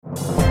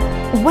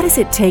What does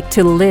it take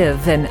to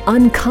live an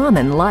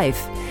uncommon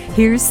life?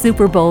 Here's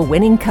Super Bowl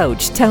winning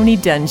coach Tony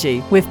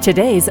Dungy with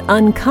today's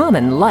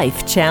Uncommon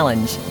Life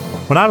Challenge.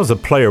 When I was a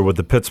player with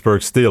the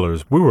Pittsburgh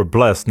Steelers, we were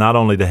blessed not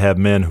only to have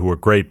men who were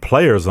great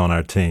players on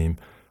our team,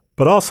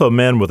 but also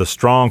men with a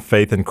strong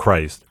faith in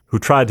Christ who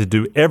tried to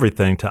do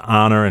everything to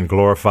honor and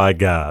glorify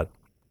God.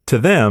 To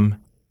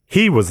them,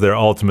 He was their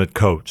ultimate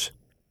coach,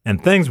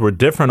 and things were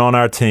different on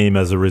our team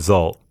as a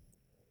result.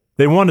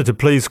 They wanted to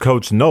please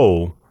Coach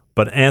Noll,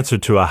 but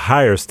answered to a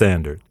higher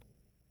standard.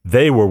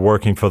 They were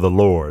working for the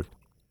Lord.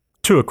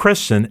 To a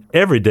Christian,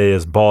 every day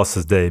is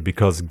boss's day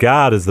because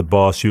God is the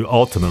boss you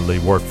ultimately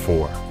work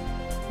for.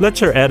 Let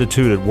your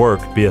attitude at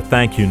work be a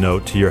thank you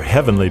note to your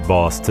heavenly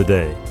boss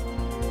today.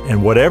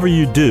 And whatever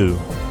you do,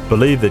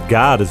 believe that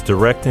God is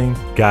directing,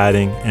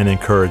 guiding, and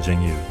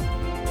encouraging you.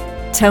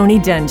 Tony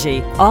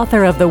Dungy,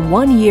 author of the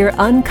 1-Year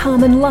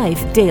Uncommon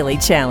Life Daily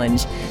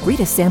Challenge. Read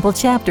a sample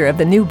chapter of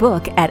the new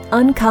book at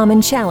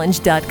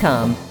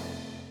uncommonchallenge.com.